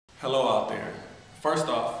Hello out there. First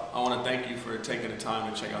off, I want to thank you for taking the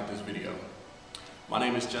time to check out this video. My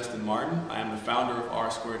name is Justin Martin. I am the founder of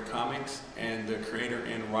R2 Comicz and the creator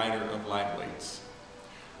and writer of Lightweightz.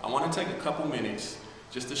 I want to take a couple minutes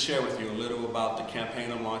just to share with you a little about the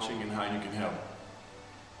campaign I'm launching and how you can help.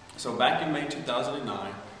 So back in May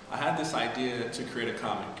 2009, I had this idea to create a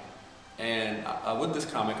comic. And with this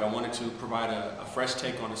comic, I wanted to provide a fresh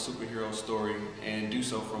take on a superhero story and do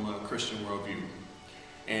so from a Christian worldview.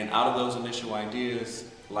 And out of those initial ideas,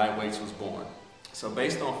 Lightweightz was born. So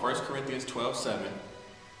based on 1 Corinthians 12:7,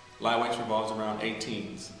 Lightweightz revolves around 8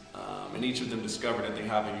 teens, and each of them discover that they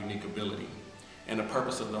have a unique ability. And the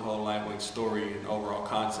purpose of the whole Lightweightz story and overall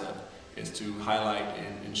concept is to highlight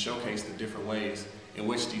and showcase the different ways in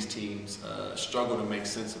which these teens struggle to make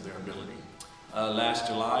sense of their ability. Last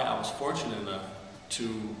July, I was fortunate enough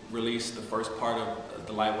to release the first part of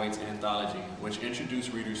the Lightweightz anthology, which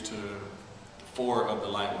introduced readers to 4 of the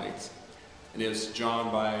Lightweightz. And it was drawn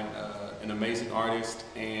by an amazing artist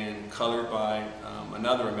and colored by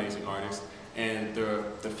another amazing artist. And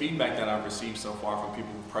the feedback that I've received so far from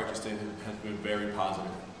people who purchased it has been very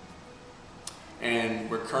positive. And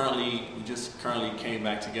we just currently came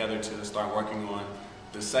back together to start working on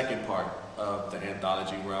the second part of the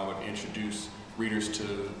anthology, where I would introduce readers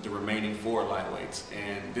to the remaining 4 Lightweightz.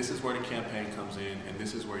 And this is where the campaign comes in, and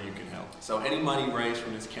this is where you can help. So any money raised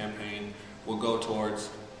from this campaign will go towards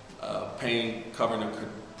covering the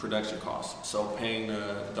production costs. So paying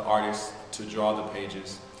the artist to draw the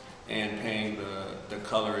pages and paying the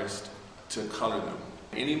colorist to color them.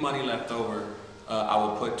 Any money left over, I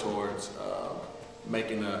will put towards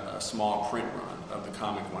making a small print run of the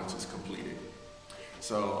comic once it's completed.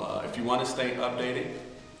 So if you want to stay updated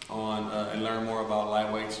on and learn more about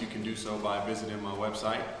Lightweightz, you can do so by visiting my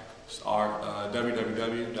website. It's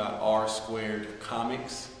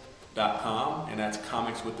www.r2comicz.com, and that's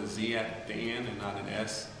comics with a Z at the end and not an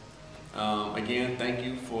S. Again, thank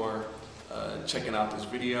you for checking out this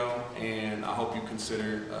video, and I hope you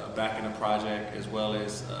consider backing the project as well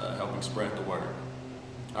as helping spread the word.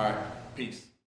 All right, peace.